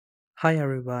Hi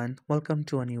everyone, welcome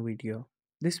to a new video.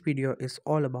 This video is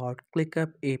all about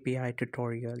ClickUp API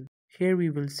tutorial. Here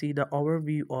we will see the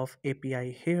overview of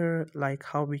API here, like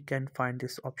how we can find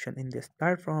this option in this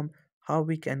platform, how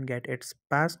we can get its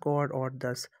passcode or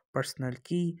thus personal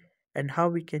key, and how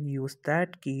we can use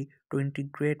that key to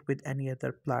integrate with any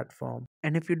other platform.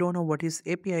 And if you don't know what is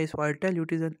API, so I'll tell you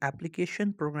it is an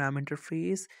application program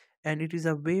interface and it is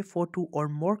a way for two or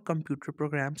more computer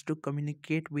programs to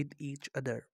communicate with each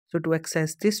other. So to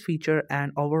access this feature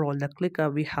and overall the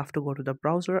ClickUp, we have to go to the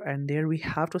browser and there we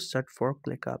have to search for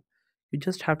ClickUp. You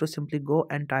just have to simply go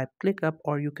and type ClickUp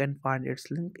or you can find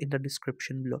its link in the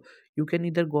description below. You can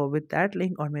either go with that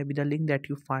link or maybe the link that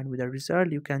you find with the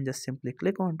result. You can just simply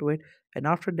click onto it and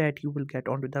after that you will get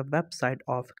onto the website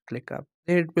of ClickUp.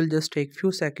 There it will just take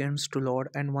few seconds to load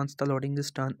and once the loading is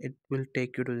done, it will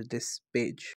take you to this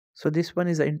page. So this one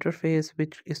is an interface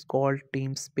which is called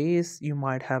team space. You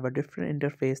might have a different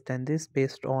interface than this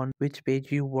based on which page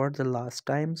you were the last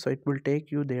time. So it will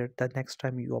take you there the next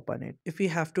time you open it. If we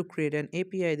have to create an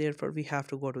API, therefore we have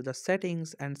to go to the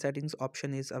settings and settings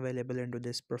option is available into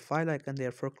this profile icon.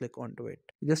 Therefore click onto it.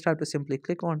 You just have to simply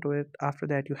click onto it. After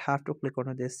that you have to click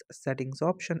on this settings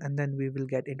option and then we will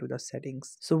get into the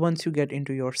settings. So once you get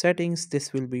into your settings,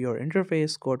 this will be your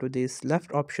interface. Go to these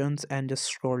left options and just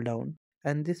scroll down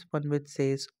and this one which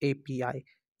says API.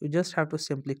 You just have to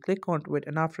simply click onto it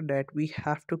and after that we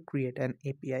have to create an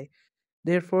API.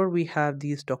 Therefore, we have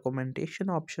these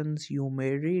documentation options. You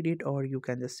may read it or you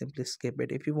can just simply skip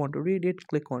it. If you want to read it,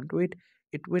 click onto it.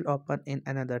 It will open in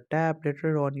another tab.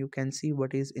 Later on, you can see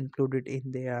what is included in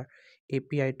their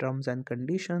API terms and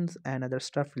conditions and other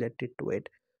stuff related to it.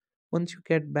 Once you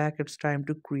get back, it's time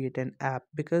to create an app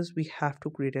because we have to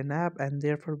create an app and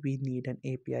therefore we need an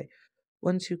API.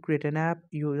 Once you create an app,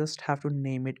 you just have to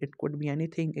name it. It could be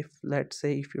anything. If let's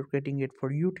say if you're creating it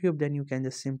for YouTube, then you can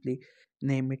just simply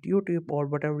name it YouTube or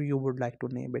whatever you would like to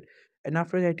name it. And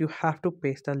after that you have to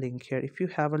paste the link here. If you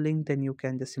have a link, then you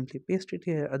can just simply paste it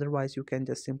here. Otherwise you can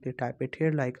just simply type it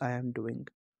here like I am doing.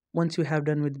 Once you have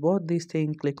done with both these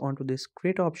things, click onto this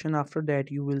create option. After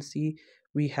that you will see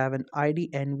we have an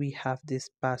ID and we have this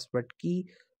password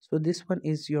key. So this one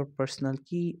is your personal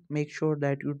key. Make sure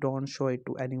that you don't show it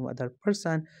to any other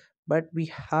person, but we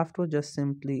have to just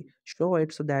simply show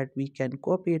it so that we can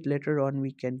copy it later on.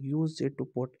 We can use it to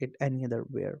put it any other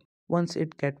where. Once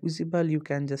it get visible, you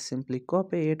can just simply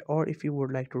copy it, or if you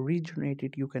would like to regenerate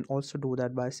it, you can also do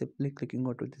that by simply clicking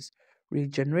onto this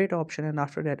regenerate option, and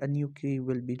after that a new key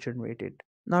will be generated.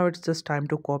 Now it's just time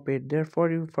to copy it.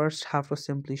 Therefore you first have to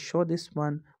simply show this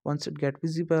one. Once it get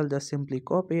visible, just simply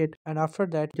copy it, and after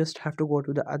that just have to go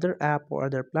to the other app or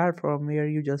other platform where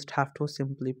you just have to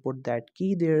simply put that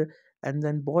key there, and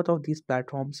then both of these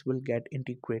platforms will get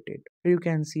integrated. Here you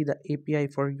can see the API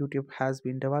for YouTube has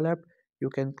been developed. You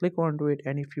can click onto it,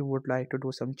 and if you would like to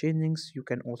do some changings, you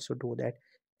can also do that.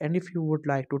 And if you would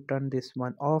like to turn this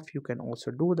one off, you can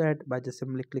also do that by just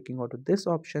simply clicking onto this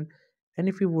option. And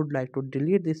if you would like to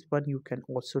delete this one, you can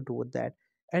also do that.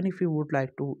 And if you would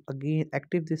like to again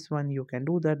active this one, you can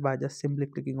do that by just simply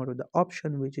clicking onto the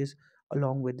option which is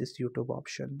along with this YouTube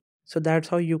option. So that's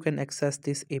how you can access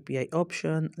this API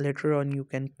option. Later on you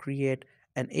can create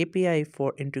an API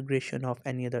for integration of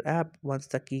any other app. Once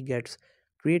the key gets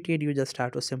created, you just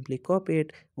have to simply copy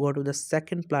it, go to the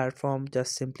second platform,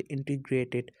 just simply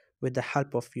integrate it with the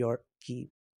help of your key.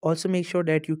 Also make sure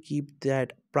that you keep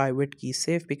that private key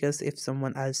safe, because if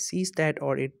someone else sees that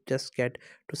or it just get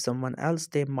to someone else,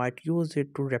 they might use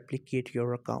it to replicate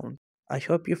your account. I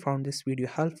hope you found this video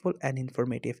helpful and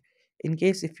informative. In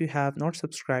case if you have not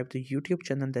subscribed to YouTube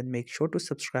channel, then make sure to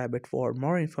subscribe it for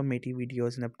more informative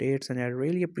videos and updates, and I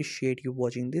really appreciate you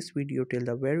watching this video till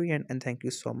the very end, and thank you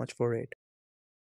so much for it.